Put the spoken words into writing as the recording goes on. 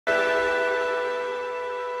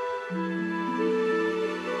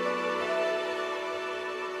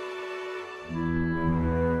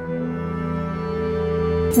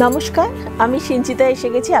নমস্কার, আমি সিঞ্চিতা এসে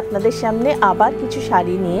গেছি আপনাদের সামনে আবার কিছু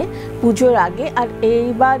শাড়ি নিয়ে পুজোর আগে। আর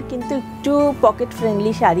এইবার কিন্তু একটু পকেট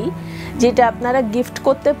ফ্রেন্ডলি শাড়ি, যেটা আপনারা গিফট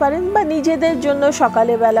করতে পারেন বা নিজেদের জন্য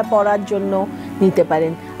সকালে বেলা পরার জন্য নিতে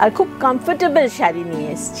পারেন। আর খুব কমফোর্টেবল শাড়ি নিয়ে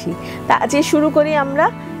এসেছি। তা আজকে শুরু করি আমরা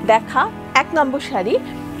দেখা 1 নম্বর শাড়ি।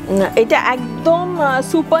 এটা একদম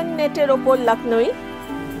সুপার নেটের ওপর লখনউই।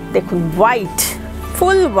 দেখুন, হোয়াইট,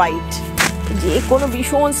 ফুল হোয়াইট, যে কোনো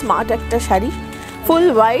ভীষণ স্মার্ট একটা শাড়ি। ফুল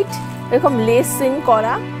হোয়াইট, এরকম লেসিং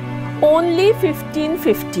করা, only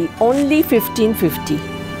 1550, only 1550।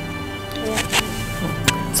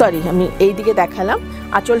 সরি, আমি এই দিকে দেখালাম,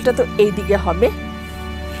 আঁচলটা তো এই দিকে হবে।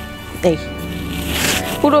 এই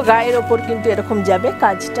পুরো গায়ের ওপর কিন্তু এরকম যাবে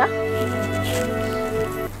কাজটা।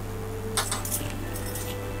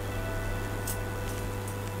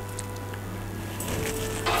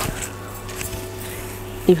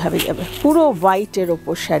 এইভাবে যাবে পুরো হোয়াইটের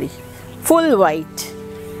ওপর শাড়ি, ফুল white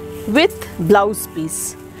with blouse piece,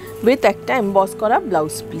 with একটা এমবস করা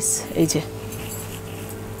ব্লাউজ পিস। এই যে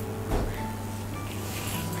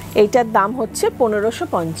এইটার দাম হচ্ছে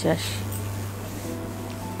 1550।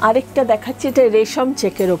 আরেকটা দেখাচ্ছি, এটা রেশম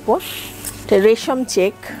চেকের ওপর, এটা রেশম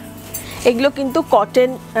চেক। এগুলো কিন্তু কটন,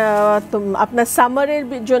 আপনার সামারের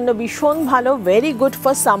জন্য ভীষণ ভালো, very good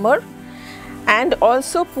for summer and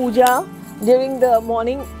also Puja, during the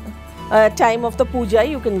morning time of the Puja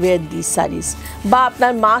you can wire this series. বা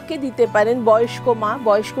আপনার মাকে দিতে পারেন, বয়স্ক মা,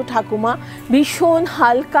 বয়স্ক ঠাকুমা, ভীষণ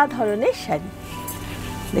হালকা ধরনের শাড়ি।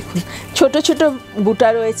 দেখুন ছোট ছোট বুটা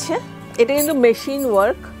রয়েছে। এটা কিন্তু মেশিন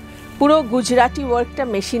ওয়ার্ক, পুরো গুজরাটি ওয়ার্কটা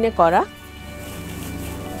মেশিনে করা।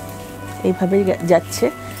 এইভাবেই যাচ্ছে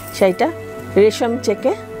শাড়িটা, রেশম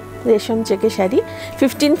চেকে, রেশম চেকে শাড়ি,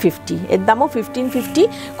 1550। এর দামও 1550।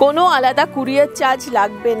 কোনো আলাদা কুরিয়ার চার্জ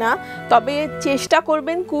লাগবে না, তবে চেষ্টা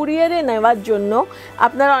করবেন কুরিয়ারে নেওয়ার জন্য।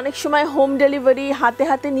 আপনারা অনেক সময় হোম ডেলিভারি হাতে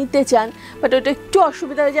হাতে নিতে চান, বাট ওটা একটু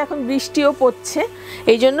অসুবিধা হয়েছে, এখন বৃষ্টিও পড়ছে,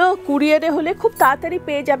 এই জন্য কুরিয়ারে হলে খুব তাড়াতাড়ি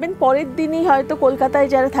পেয়ে যাবেন। পরের দিনই হয়তো কলকাতায়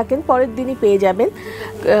যারা থাকেন পরের দিনই পেয়ে যাবেন,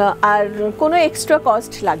 আর কোনো এক্সট্রা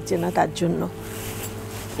কস্ট লাগছে না তার জন্য।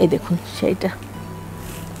 এই দেখুন সেইটা,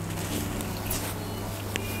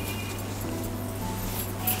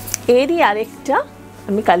 এরই আরেকটা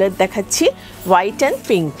আমি কালার দেখাচ্ছি, হোয়াইট অ্যান্ড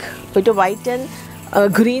পিঙ্ক। ওইটা হোয়াইট অ্যান্ড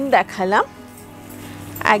গ্রিন দেখালাম,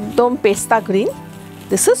 একদম পেস্তা green.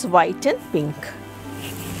 This is white and pink,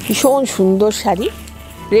 ভীষণ সুন্দর শাড়ি,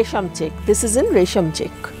 রেশম চেক। দিস ইজ ইন রেশম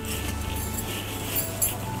check.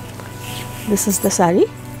 This is the sari.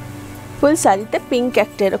 ফুল শাড়িতে পিঙ্ক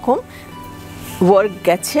একটা এরকম ওয়ার্ক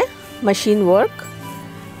গেছে, machine work.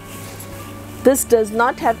 This does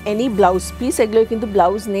not have any blouse piece, এগুলো কিন্তু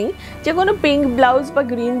ব্লাউজ নেই, যে কোনো পিঙ্ক ব্লাউজ বা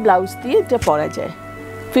গ্রিন ব্লাউজ দিয়ে এটা পরা যায়।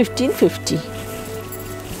 1550।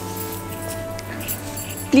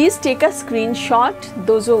 Please take a screenshot,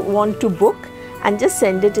 those who want to book, and just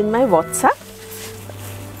send it in my WhatsApp.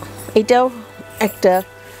 এটাও একটা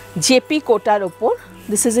জেপি কোটার ওপর।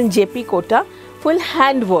 This is in JP quota, full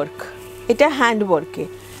hand work. এটা হ্যান্ড ওয়ার্কে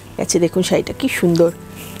আছে। দেখুন শাড়িটা কি সুন্দর,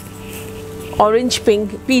 orange pink,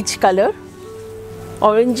 peach colour,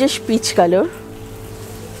 orangish peach colour.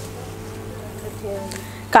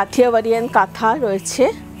 কাঠিয়াওয়ারিয়ান কাঁথা রয়েছে,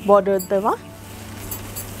 বর্ডার দেওয়া।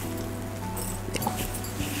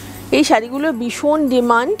 এই শাড়িগুলো ভীষণ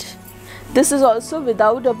demand. This is also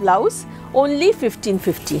without a blouse, only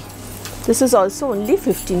 1550। This is also only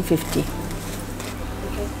 1550।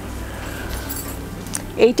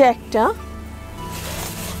 এইটা একটা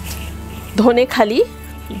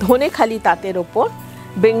ধনেখালি তাঁতের ওপর,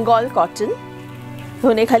 বেঙ্গল কটন,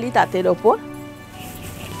 ধনেখালি তাঁতের ওপর।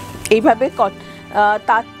 এইভাবে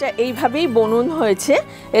তাঁতটা এইভাবেই বুনন হয়েছে,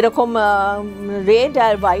 এরকম রেড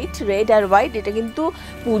আর হোয়াইট, রেড আর হোয়াইট। এটা কিন্তু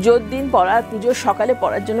পুজোর দিন পরার, পুজোর সকালে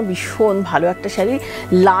পরার জন্য ভীষণ ভালো একটা শাড়ি।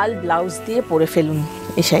 লাল ব্লাউজ দিয়ে পরে ফেলুন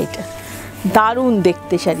এই শাড়িটা, দারুণ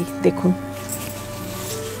দেখতে শাড়ি। দেখুন,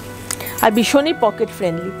 আর ভীষণই পকেট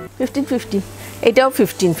ফ্রেন্ডলি। 1550, এটাও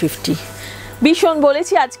 1550। ভীষণ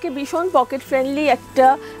বলেছি আজকে ভীষণ পকেট ফ্রেন্ডলি একটা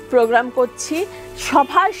প্রোগ্রাম করছি,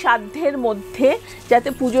 সবার সাধ্যের মধ্যে, যাতে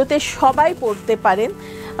পুজোতে সবাই পড়তে পারেন,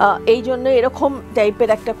 এই জন্য এরকম টাইপের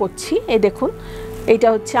একটা করছি। এই দেখুন, এটা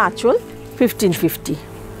হচ্ছে আঁচল, 1550।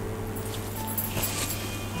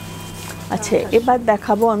 আচ্ছা, এবার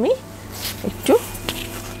দেখাবো আমি একটু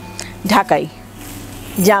ঢাকাই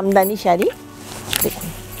জামদানি শাড়ি। দেখুন,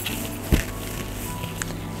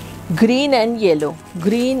 green and yellow,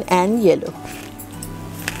 green and yellow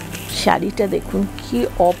শাড়িটা দেখুন কি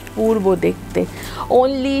অপূর্ব দেখতে।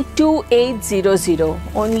 Only 2800,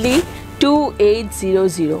 only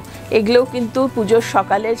 2800। এগুলোও কিন্তু পুজোর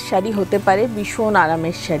সকালের শাড়ি হতে পারে, ভীষণ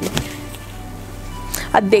আরামের শাড়ি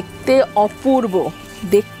আর দেখতে অপূর্ব।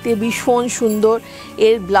 দেখতে ভীষণ সুন্দর।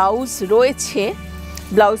 এর ব্লাউজ রয়েছে,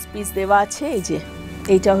 ব্লাউজ পিস দেওয়া আছে, এই যে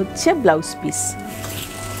এইটা হচ্ছে ব্লাউজ পিস।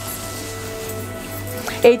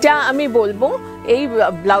 এইটা আমি বলবো এই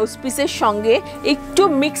ব্লাউজ পিসের সঙ্গে একটু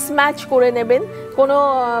মিক্স ম্যাচ করে নেবেন কোনো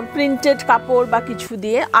প্রিন্টেড কাপড় বা কিছু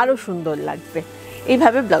দিয়ে, আরও সুন্দর লাগবে।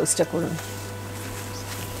 এইভাবে ব্লাউজটা করুন।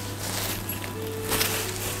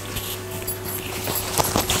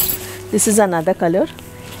 This is another color,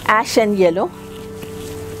 ash and yellow,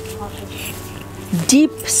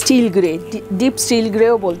 deep steel grey, deep steel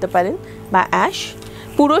grey বলতে পারেন বা অ্যাশ।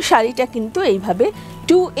 পুরো শাড়িটা কিন্তু এইভাবে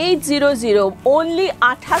 2800, অনলি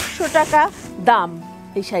 2800 টাকা দাম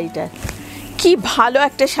এই শাড়িটার। কি ভালো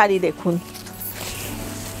একটা শাড়ি দেখুন,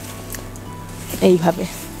 এইভাবে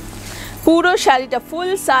পুরো শাড়িটা, ফুল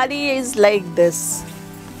sari is like this,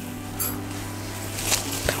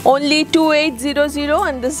 only 2800,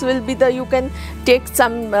 and this will be the, you can take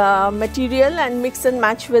some material and mix and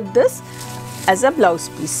match with this as a blouse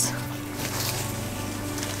piece,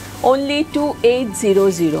 only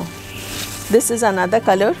 2800. This is another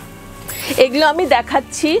color. এগুলো আমি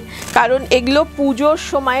দেখাচ্ছি কারণ এগুলো পুজোর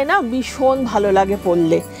সময় না ভীষণ ভালো লাগে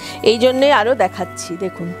পরলে, এই জন্যে আরও দেখাচ্ছি।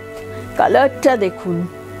 দেখুন কালারটা দেখুন,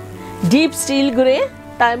 ডিপ স্টিল গ্রে,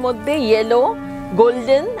 তার মধ্যে yellow,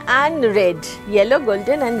 golden and red, yellow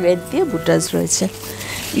golden and red দিয়ে বুটাস রয়েছে,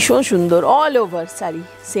 ভীষণ সুন্দর। All over sari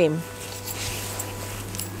same.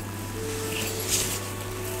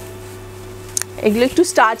 এগুলো একটু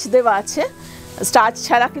স্টার্চ দেওয়া আছে, স্টার্চ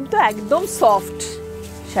ছাড়া কিন্তু একদম সফট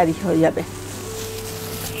শাড়ি হয়ে যাবে।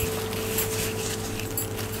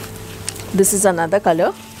 This is another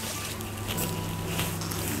colour,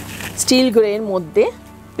 still গ্রের মধ্যে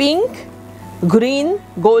pink, green,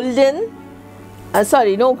 golden,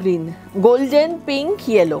 sorry no green, golden pink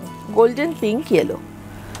yellow, golden pink yellow.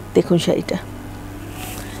 দেখুন শাড়িটা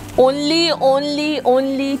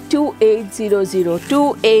only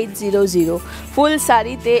 2800, ফুল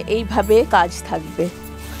শাড়িতে এইভাবে কাজ থাকবে।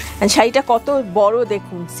 and শাড়িটা কত বড়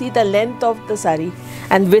দেখুন, see the length of the saree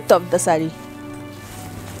and width of the saree,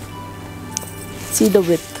 see the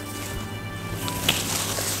width,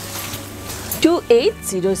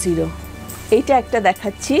 2800। এইটা একটা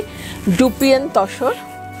দেখাচ্ছি ডুপিয়ান তসর,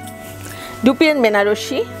 ডুপিয়ান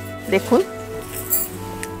বেনারসি। দেখুন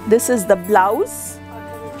this is the blouse,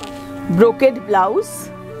 brocade blouse,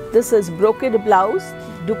 this is brocade blouse,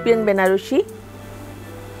 Dupian Benarosi,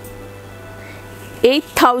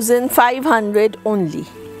 8500 only.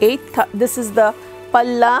 This is the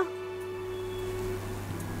palla,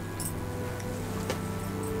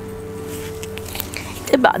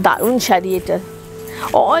 দারুণ শাড়ি এটা।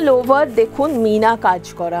 All over দেখুন মিনা কাজ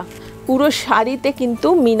করা, পুরো শাড়িতে কিন্তু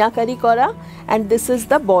মিনাকারি করা, and this is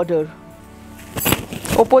the border.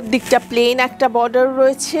 ওপর দিকটা প্লেন একটা বর্ডার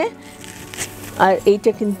রয়েছে, আর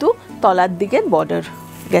এইটা কিন্তু তলার দিকে বর্ডার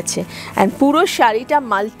গেছে, অ্যান্ড পুরো শাড়িটা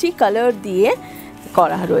মাল্টি কালার দিয়ে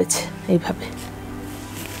করা রয়েছে এইভাবে।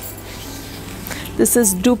 This is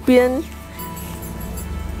dupion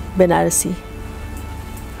Banarasi.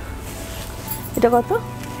 এটা কত?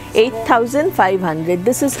 8500.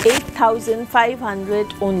 This is 8500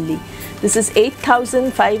 only. This is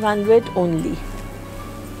 8500 only.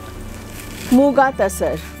 Muga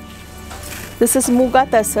tasar. This is muga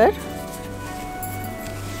tasar.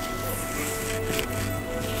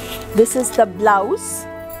 This is the blouse.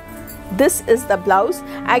 This is the blouse.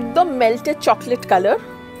 Ekdom melted chocolate color.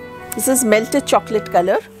 This is melted chocolate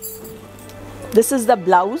color. This is the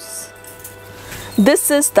blouse. This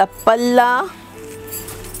is the palla.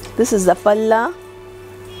 This is the palla.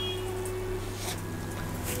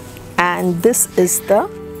 And this is the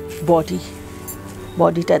body.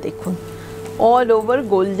 Body ta dekhun. All over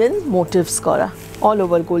golden motifs kora. All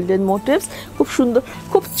over golden motifs. Khub sundor.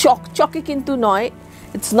 Khub chok kintu noy.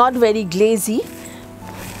 It's not very glazy.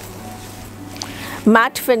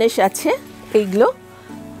 Matte finish ache. Eglo.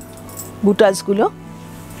 Butas gulo.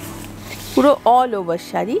 Puro all over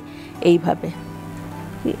shari. Ei bhabe.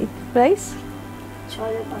 Price?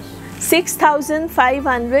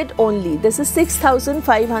 6500 only. This is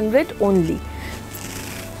 6500 only.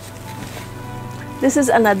 This is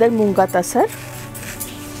another munga tasar.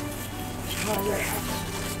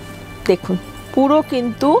 Dekhun puro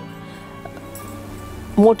kintu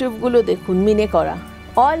motif gulo dekhun mine kora,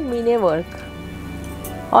 all mine work,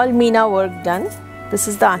 all mina work done. This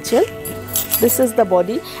is the aanchal, this is the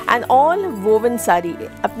body, and all woven saree.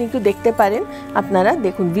 Apni ki dekhte paren apnara,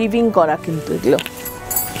 dekhun weaving kora kintu eglo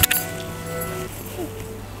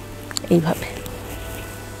এইভাবে।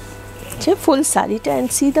 ফুল শাড়িটা, and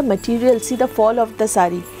see the material, see the fall of the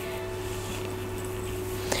saree.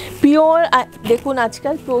 Pure দেখুন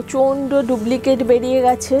আজকাল প্রচণ্ড duplicate বেরিয়ে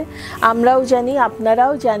গেছে, আমরাও জানি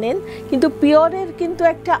আপনারাও জানেন, কিন্তু পিওরের কিন্তু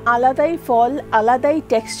একটা আলাদাই ফল, আলাদাই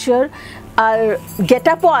টেক্সচার আর গেট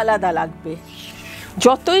আপও আলাদা লাগবে।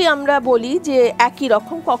 যতই আমরা বলি যে একই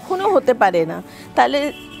রকম, কখনো হতে পারে না, তাহলে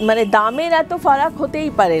মানে দামের এত ফারাক হতেই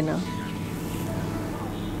পারে না।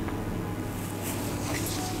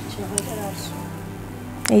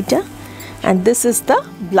 এইটা, and this is the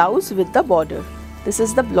blouse with the border. This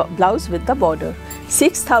is the blouse with the border.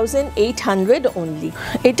 6,800 only.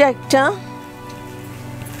 এটা একটা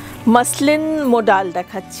muslin modal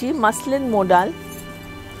দেখাচ্ছি, muslin modal।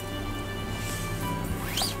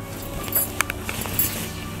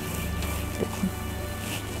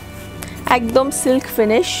 একদম সিল্ক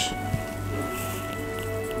ফিনিশ,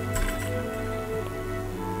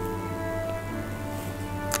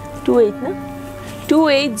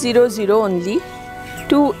 2800 only,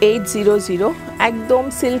 2800। একদম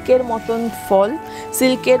সিল্কের মতন ফল,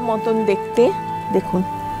 সিল্কের মতন দেখতে, দেখুন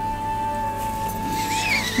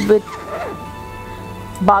উইথ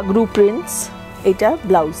বাগরু প্রিন্টস। এটা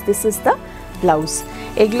blouse, this is the blouse.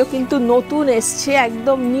 এগুলো কিন্তু নতুন এসছে,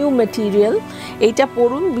 একদম নিউ মেটেরিয়াল। এইটা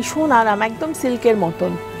পরুন, ভীষণ আরাম, একদম সিল্কের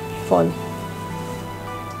মতন ফল।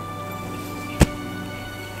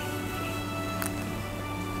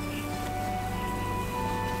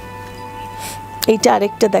 এইটা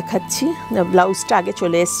আরেকটা দেখাচ্ছি, ব্লাউজটা আগে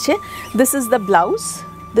চলে এসছে। This is the blouse,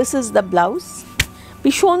 this is the blouse.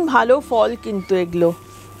 ভীষণ ভালো ফল কিন্তু এগুলো,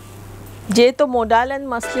 যেহেতু মোডাল অ্যান্ড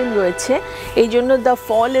মাসলিন রয়েছে এই জন্য the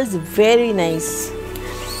fall is very nice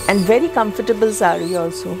and very comfortable sari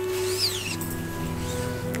also.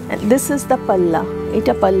 This is the পাল্লা,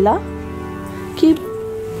 এটা পাল্লা, কি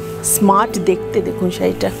স্মার্ট দেখতে দেখুন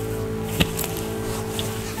শাড়িটা।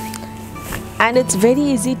 And it's very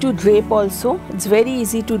easy to drape also, it's very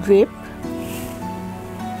easy to drape.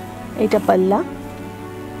 Eta palla,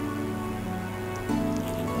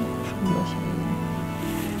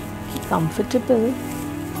 comfortable,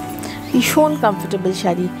 ভীষণ কমফর্টেবল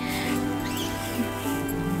শাড়ি।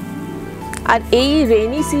 আর এই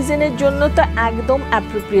রেইনি সিজনের জন্য তো একদম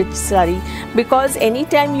appropriate sari, because any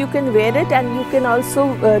time you can wire it and you can also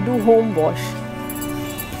do home wash.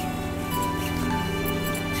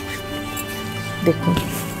 দেখুন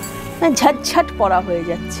ঝটঝট পরা হয়ে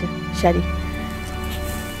যাচ্ছে শাড়ি।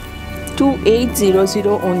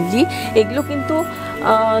 2800 অনলি। এগুলো কিন্তু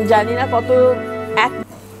জানি না কত, এক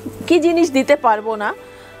কি জিনিস দিতে পারবো না,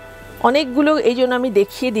 অনেকগুলো, এই জন্য আমি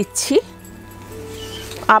দেখিয়ে দিচ্ছি।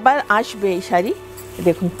 আবার আসবে এই শাড়ি।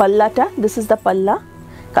 দেখুন পাল্লাটা, দিস ইজ দ্য পাল্লা।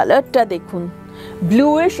 কালারটা দেখুন,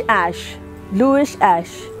 ব্লুইশ অ্যাশ, ব্লুইশ অ্যাশ।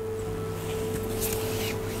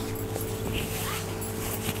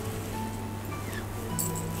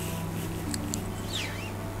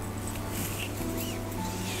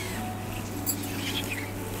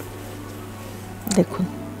 দেখুন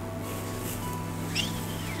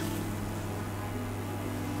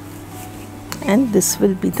and this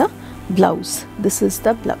will be the blouse, this is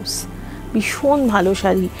the blouse। ভীষণ ভালো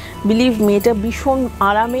শাড়ি, বিলিভ মি, এটা ভীষণ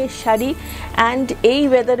আরামের শাড়ি অ্যান্ড এই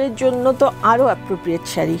ওয়েদারের জন্য তো আরও appropriate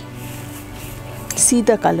sari. C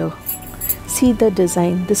the colour, C the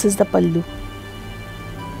design, this is the pallu,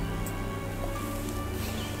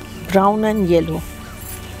 brown and yellow.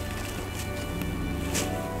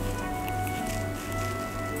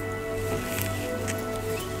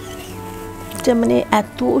 মানে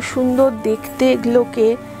এত সুন্দর দেখতে এগুলোকে।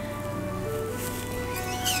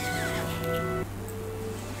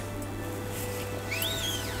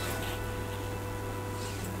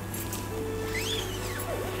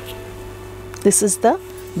 This is the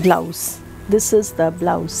blouse, this is the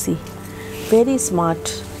blouse, see, very smart।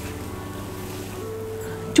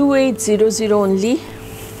 2800 only।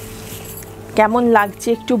 কেমন লাগছে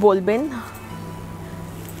একটু বলবেন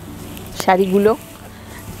শাড়িগুলো।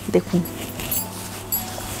 দেখুন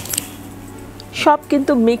সব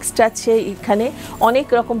কিন্তু মিক্সড আছে, এখানে অনেক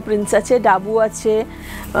রকম প্রিন্টস আছে, ডাবু আছে,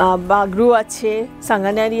 বাগরু আছে,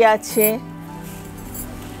 সাঙ্গানারিয়া আছে।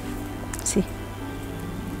 See,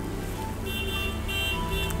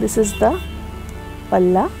 this is the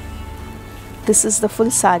palla, this is the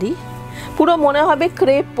full saree। পুরো মনে হবে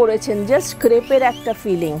ক্রেপ পরেছেন, জাস্ট ক্রেপের একটা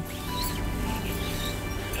feeling,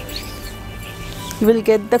 you will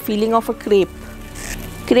get the feeling of a crepe,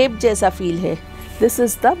 crepe जैसा फील है। This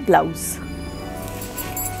is the blouse।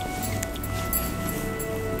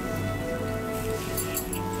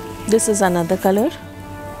 This is another color।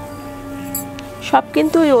 সব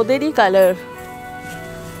কিন্তু ওদেরই কালার,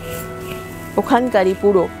 ওখানকারই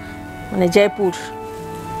পুরো, মানে জয়পুর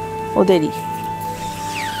ওদেরই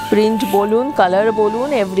প্রিন্ট বলুন, কালার বলুন,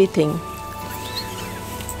 everything.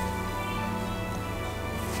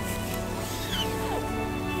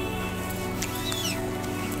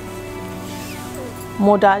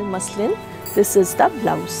 modal muslin. This is the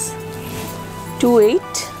blouse.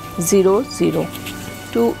 2800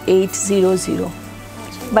 2800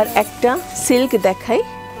 বার একটা সিল্ক দেখাই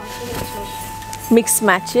মিক্স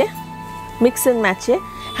অ্যান্ড ম্যাচে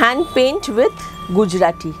হ্যান্ড পেইন্ট উইথ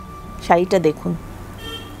গুজরাটি শাড়িটা দেখুন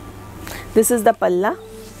দিস ইজ দ্য পাল্লা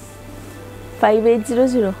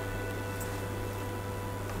 5800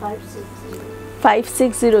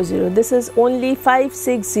 5600 this is only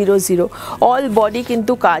 5600 all body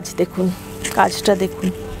কিন্তু কাজ দেখুন কাজটা দেখুন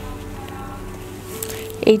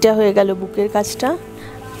এইটা হয়ে গেল বুকের কাজটা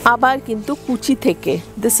আবার কিন্তু কুচি থেকে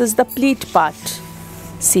this is the pleat part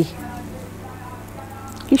see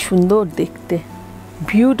কি সুন্দর দেখতে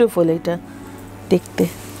বিউটিফুল এটা দেখতে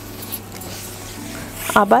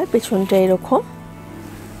আবার পেছনটা এরকম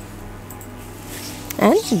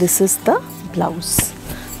and this is the blouse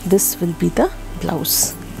this will be the blouse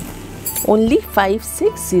only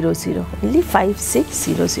 5600 only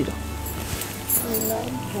 5600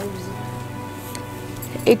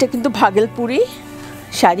 এটা কিন্তু ভাগলপুরি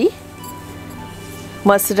শাড়ি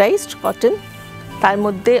মার্সারাইজড কটন তার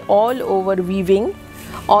মধ্যে all over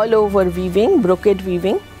weaving brocade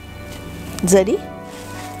weaving জারি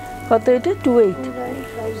কত এটা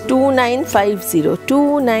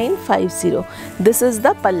 2950 this is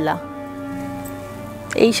the palla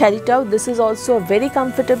এই শাড়িটাও this is also a very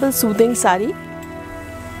comfortable soothing saree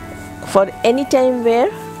for any time wear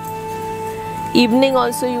evening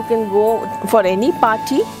also you can go for any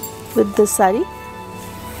party with this saree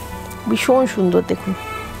ভীষণ সুন্দর দেখুন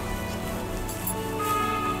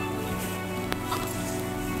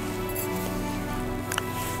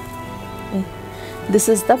this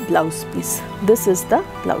is the blouse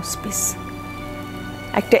piece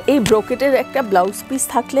একটা এই ব্রোকেটের একটা blouse piece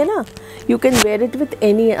থাকলে না you can wear it with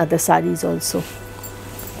any other sarees also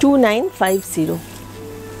 2950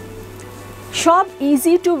 সব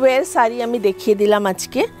easy to wear saree আমি দেখিয়ে দিলাম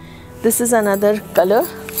আজকে this is another color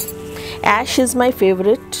ash is my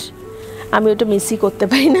favorite আমি ওটা মিসই করতে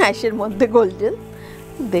পারি না অ্যাশের মধ্যে গোল্ডেন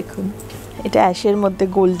দেখুন এটা অ্যাশের মধ্যে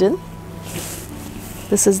golden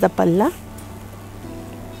this is the palla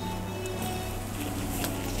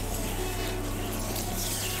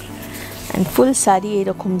and full saree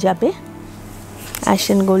এরকম যাবে ash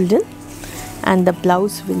and golden and the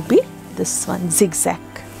blouse will be this one zigzag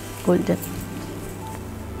golden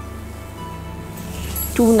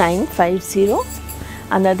 2950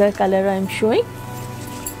 another color I am showing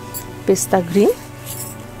pista green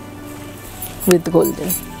with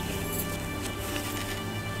golden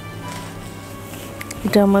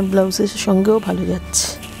এটা আমার ব্লাউজের সঙ্গেও ভালো যাচ্ছে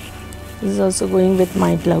this is also going with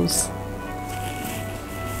my blouse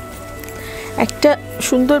একটা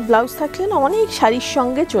সুন্দর ব্লাউজ থাকলে না অনেক শাড়ির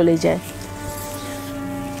সঙ্গে চলে যায়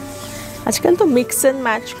আজকাল তো মিক্স এন্ড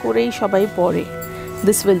ম্যাচ করেই সবাই পরে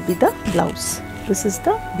this will be the blouse this is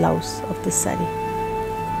the blouse of this saree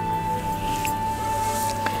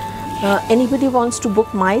anybody wants to book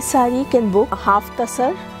my saree can book half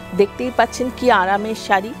tasar দেখতেই পাচ্ছেন কি আরামের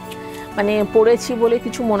শাড়ি মানে পরেছি বলে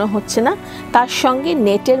কিছু মনে হচ্ছে না তার সঙ্গে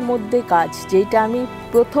নেটের মধ্যে কাজ যেটা আমি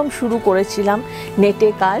প্রথম শুরু করেছিলাম নেটে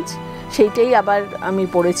কাজ সেইটাই আবার আমি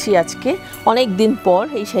পরেছি আজকে অনেক দিন পর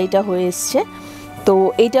এই শাড়িটা হয়ে এসছে তো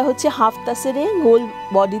এইটা হচ্ছে হাফ তাসেরে গোল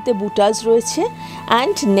বডিতে বুটাস রয়েছে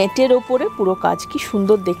অ্যান্ড নেটের ওপরে পুরো কাজ কি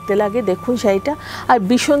সুন্দর দেখতে লাগে দেখুন শাড়িটা আর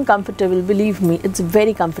ভীষণ comfortable believe me it's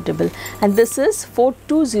very comfortable and this is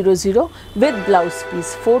 4200 with blouse piece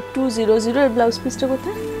 4200 এর ব্লাউজ পিসটা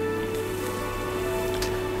কোথায়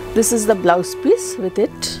this is the blouse piece with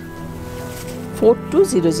it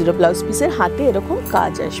 4200 blouse পিসের হাতে এরকম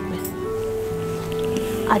কাজ আসবে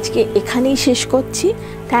আজকে এখানেই শেষ করছি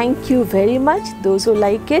thank you very much those who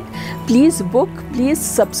like it please book please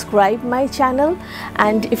subscribe my channel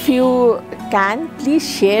and if you can please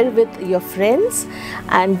share with your friends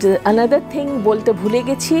and another thing বলতে ভুলে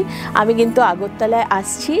গেছি আমি কিন্তু আগরতলায়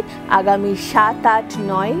আসছি আগামী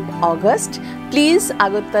 7-8-9 অগস্ট প্লিজ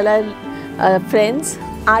আগরতলার ফ্রেন্ডস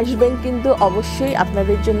আসবেন কিন্তু অবশ্যই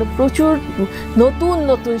আপনাদের জন্য প্রচুর নতুন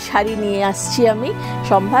নতুন শাড়ি নিয়ে আসছি আমি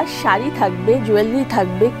সম্ভার শাড়ি থাকবে জুয়েলারি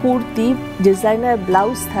থাকবে কুর্তি ডিজাইনার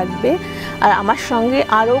ব্লাউজ থাকবে আর আমার সঙ্গে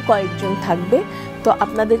আরও কয়েকজন থাকবে তো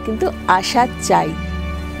আপনাদের কিন্তু আসা চাই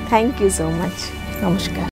থ্যাংক ইউ সো মাচ নমস্কার